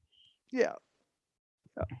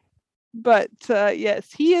 But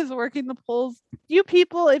yes, he is working the polls. You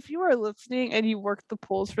people, if you are listening and you work the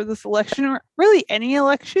polls for this election or really any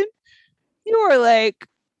election, you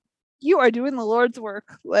are doing the Lord's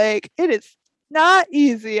work. Like, it is not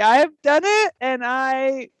easy. I have done it, and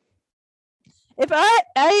I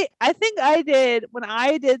think I did when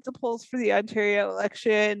I did the polls for the Ontario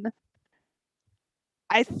election.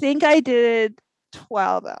 I think I did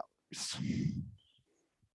 12 hours.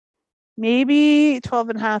 Maybe 12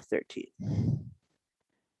 and a half, 13.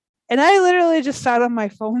 And I literally just sat on my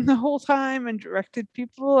phone the whole time and directed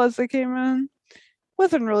people as they came in.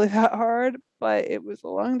 Wasn't really that hard, but it was a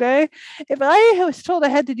long day. If I was told I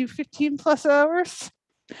had to do 15 plus hours,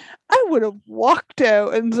 I would have walked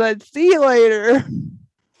out and said, see you later.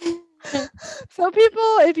 So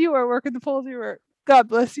people, if you are working the polls, God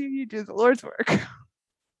bless you, you do the Lord's work.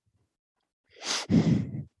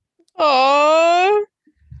 Oh,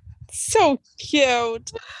 so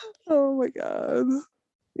cute. Oh my God.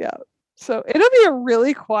 Yeah. So it'll be a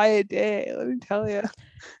really quiet day, let me tell you.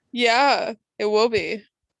 Yeah, it will be.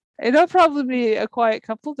 It'll probably be a quiet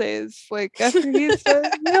couple days. Like after he's done,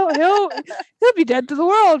 he'll be dead to the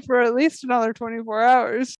world for at least another 24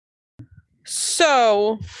 hours.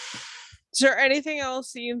 So, is there anything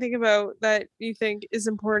else that you can think about that you think is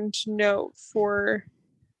important to note for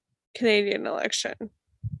Canadian election?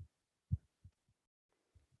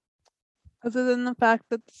 Other than the fact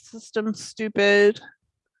that the system's stupid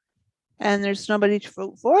and there's nobody to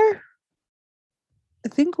vote for, I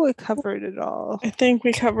think we covered it all. I think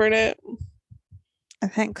we covered it. I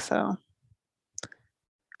think so.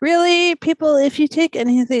 Really, people, if you take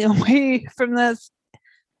anything away from this,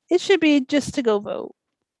 it should be just to go vote.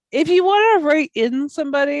 If you want to write in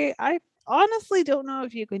somebody, I honestly don't know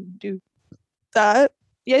if you can do that.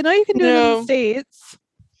 Yeah, I know you can do it in the States.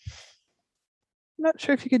 I'm not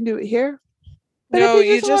sure if you can do it here. But No, if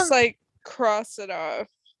you just like cross it off.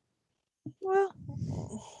 Well,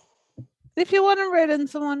 if you want to write in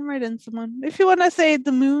someone, write in someone. If you want to say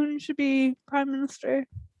the moon should be prime minister,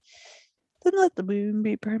 then let the moon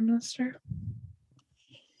be prime minister.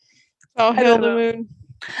 Oh, hail the moon.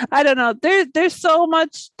 I don't know. There's so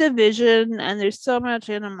much division and there's so much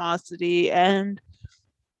animosity, and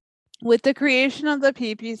with the creation of the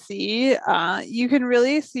PPC, you can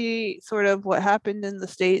really see sort of what happened in the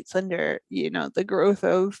States under, the growth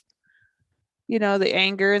of, the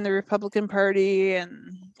anger in the Republican Party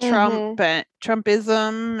and Trump and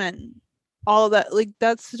Trumpism and all that. Like,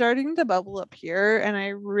 that's starting to bubble up here, and I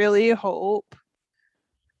really hope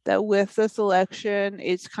that with this election,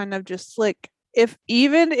 it's kind of just like,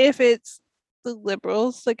 even if it's the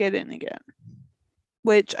Liberals that get in again,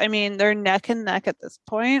 which, I mean, they're neck and neck at this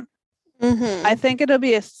point. I think it'll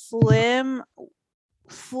be a slim.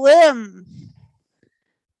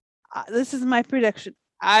 This is my prediction.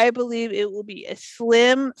 I believe it will be a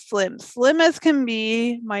slim as can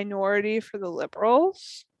be minority for the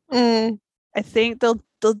Liberals. I think they'll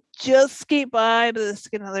just skate by the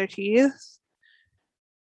skin of their teeth.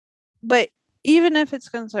 But even if it's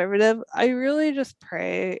conservative, I really just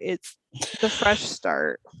pray it's the fresh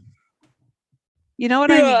start. You know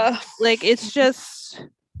what I mean? Like, it's just,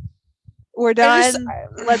 we're done.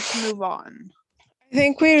 Let's move on. I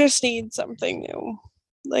think we just need something new.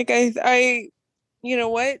 Like, I you know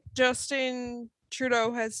what Justin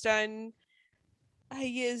Trudeau has done?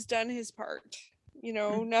 He has done his part.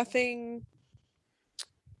 Nothing.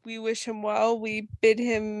 We wish him well. We bid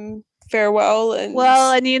him farewell.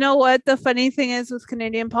 And you know what the funny thing is with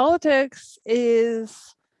Canadian politics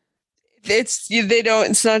is it's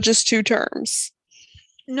not just 2 terms.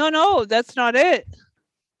 No, that's not it.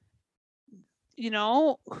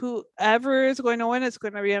 Whoever is going to win is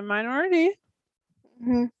going to be a minority.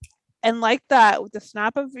 And like that, with the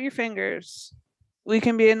snap of your fingers, we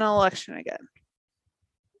can be in an election again.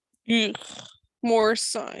 More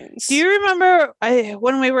signs. Do you remember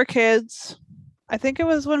when we were kids? I think it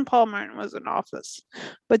was when Paul Martin was in office,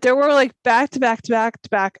 but there were like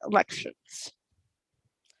back-to-back elections.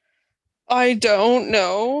 I don't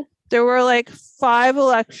know. There were like 5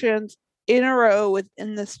 elections in a row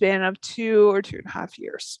within the span of 2 or 2.5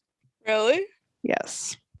 years. Really?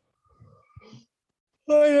 Yes.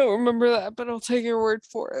 I don't remember that, but I'll take your word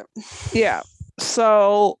for it. Yeah.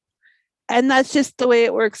 So, and that's just the way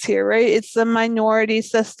it works here, right? It's the minority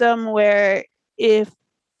system where if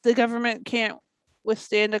the government can't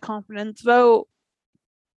withstand a confidence vote,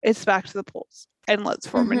 it's back to the polls and let's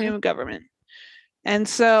form a new government. And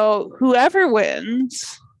so whoever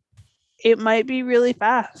wins, it might be really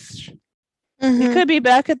fast. We could be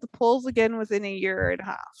back at the polls again within a year and a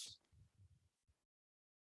half.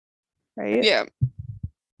 Right? Yeah.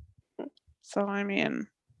 So, I mean,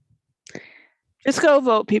 just go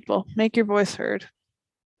vote, people. Make your voice heard.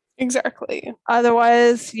 Exactly.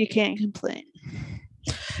 Otherwise, you can't complain.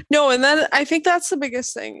 No, and then I think that's the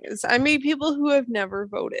biggest thing is I meet people who have never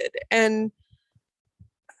voted. And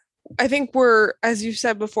I think we're, as you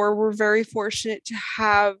said before, we're very fortunate to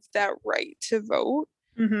have that right to vote.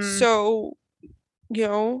 So, you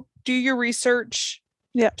know, do your research,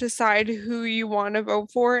 decide who you want to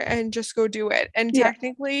vote for, and just go do it. And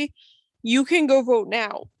technically, you can go vote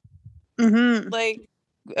now. Like,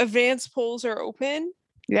 advanced polls are open.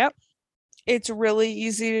 Yep. It's really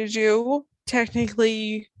easy to do.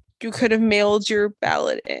 Technically, you could have mailed your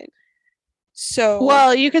ballot in. So,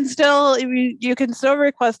 well, you can still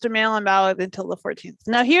request a mail-in ballot until the 14th.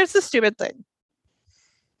 Now, here's the stupid thing.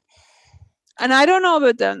 And I don't know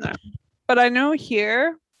about down there, but I know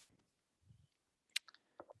here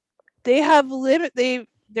they have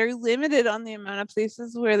they're limited on the amount of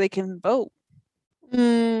places where they can vote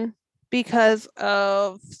because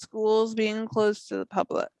of schools being closed to the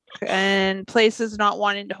public and places not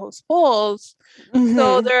wanting to host polls.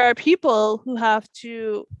 So there are people who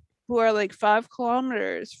are like 5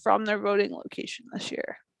 kilometers from their voting location this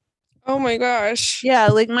year. Oh my gosh. Yeah,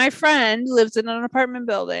 like my friend lives in an apartment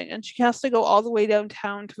building and she has to go all the way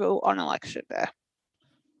downtown to vote on election day.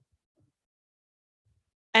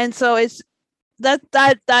 And so it's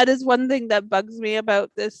that is one thing that bugs me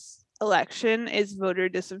about this election is voter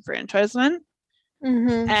disenfranchisement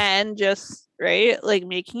and just like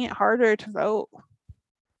making it harder to vote.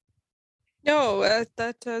 No,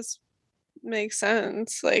 that does make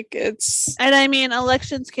sense. Like it's, and I mean,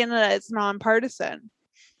 Elections Canada is nonpartisan,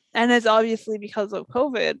 and it's obviously because of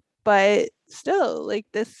COVID, but still, like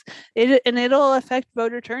it'll affect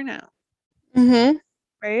voter turnout.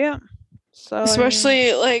 Right. So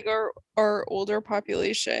especially like our older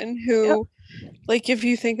population who like if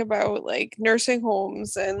you think about like nursing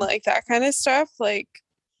homes and like that kind of stuff, like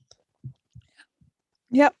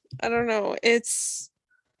I don't know, it's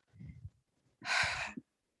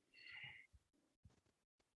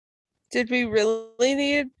did we really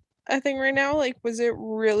need a thing right now? Like was it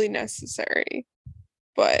really necessary?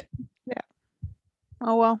 But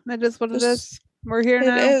oh well, it is what it is. We're here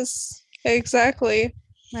now. It is. Exactly.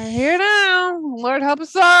 We're here now. Lord help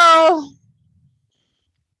us all.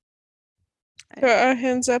 Put our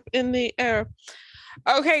hands up in the air.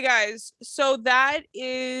 Okay, guys. So that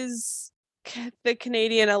is the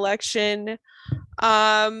Canadian election.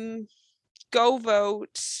 Go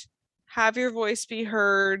vote. Have your voice be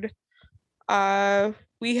heard.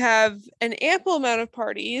 We have an ample amount of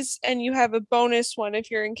parties, and you have a bonus one if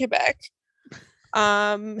you're in Quebec.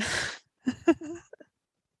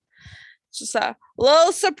 Just a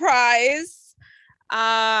little surprise.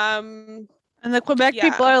 And the Quebec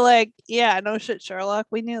people are like, yeah, no shit, Sherlock.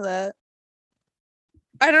 We knew that.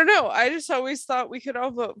 I don't know. I just always thought we could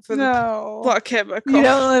all vote for the Bloc Québécois. You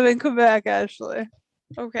don't live in Quebec, Ashley.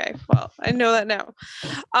 Okay, well, I know that now.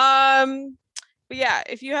 But yeah,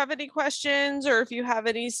 if you have any questions or if you have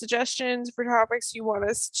any suggestions for topics you want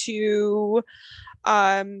us to,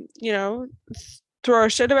 you know, throw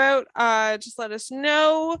our shit about, just let us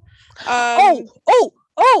know.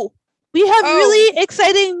 We have really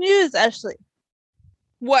exciting news, Ashley.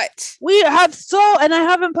 What? We have and I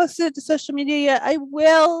haven't posted it to social media yet. I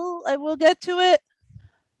will get to it.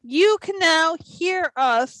 You can now hear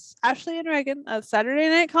us, Ashley and Reagan, of Saturday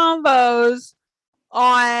Night Convos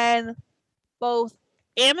on both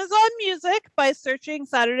Amazon Music by searching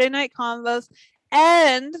Saturday Night Convos,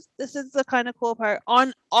 and this is the kind of cool part,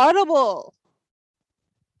 on Audible.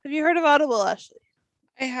 Have you heard of Audible, Ashley?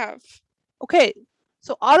 I have. Okay,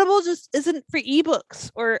 so Audible just isn't for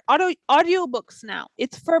ebooks or audiobooks now.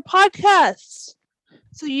 It's for podcasts.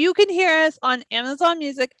 So you can hear us on Amazon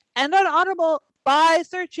Music and on Audible by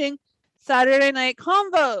searching Saturday Night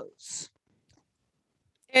Convos.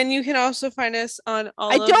 And you can also find us on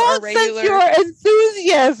all of our don't regular... sense your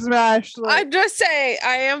enthusiasm, Ashley. I'm just saying,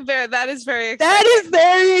 that is very exciting. That is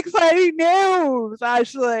very exciting news,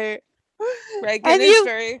 Ashley. Reagan is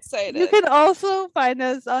very excited. You can also find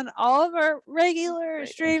us on all of our regular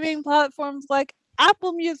streaming platforms like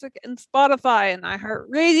Apple Music and Spotify and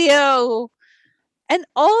iHeartRadio. And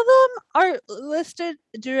all of them are listed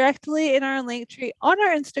directly in our link tree on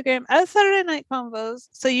our Instagram as Saturday Night Convos.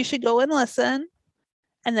 So you should go and listen.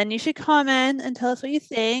 And then you should comment and tell us what you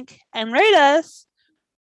think and rate us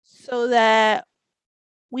so that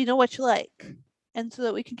we know what you like and so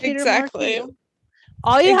that we can cater more to you.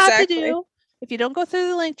 All you have to Exactly. do, if you don't go through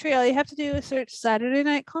the link tree, all you have to do is search Saturday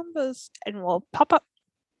Night Combos and we'll pop up.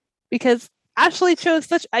 Because Ashley chose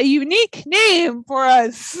such a unique name for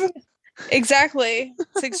us. Exactly.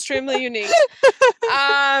 It's extremely unique.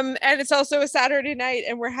 And it's also a Saturday night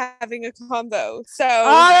and we're having a combo. So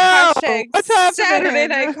hashtag What's happening? Saturday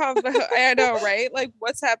night combo. I know, right? Like,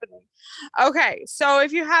 what's happening? Okay. So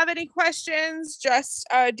if you have any questions, just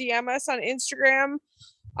DM us on Instagram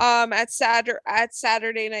at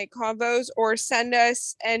Saturday Night Convos, or send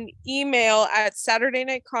us an email at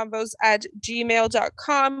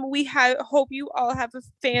saturdaynightconvos@gmail.com. We hope you all have a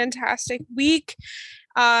fantastic week.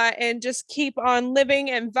 And just keep on living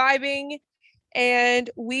and vibing, and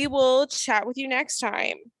we will chat with you next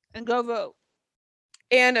time. And go vote.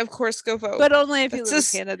 And of course, go vote. But only if you That's live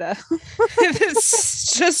just- in Canada.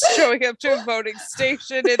 It's just showing up to a voting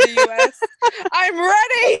station in the US. I'm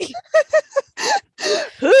ready.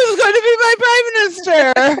 Who's going to be my prime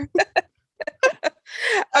minister?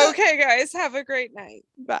 Okay, guys, have a great night.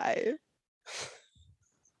 Bye.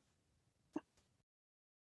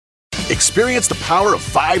 Experience the power of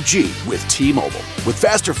 5G with T-Mobile. With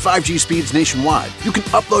faster 5G speeds nationwide, you can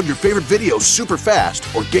upload your favorite videos super fast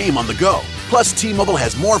or game on the go. Plus, T-Mobile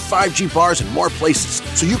has more 5G bars in more places,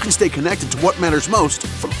 so you can stay connected to what matters most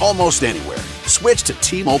from almost anywhere. Switch to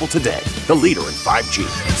T-Mobile today, the leader in 5G.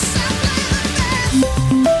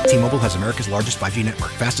 T-Mobile has America's largest 5G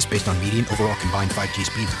network, fastest based on median overall combined 5G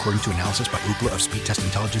speeds, according to analysis by Ookla of Speed Test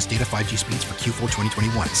Intelligence data. 5G speeds for Q4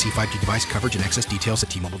 2021. See 5G device coverage and access details at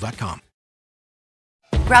T-Mobile.com.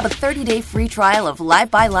 Grab a 30-day free trial of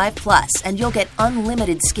Live by Live Plus, and you'll get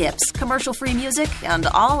unlimited skips, commercial-free music, and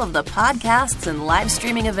all of the podcasts and live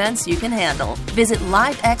streaming events you can handle. Visit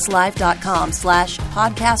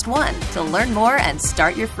livexlive.com/podcast1 to learn more and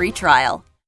start your free trial.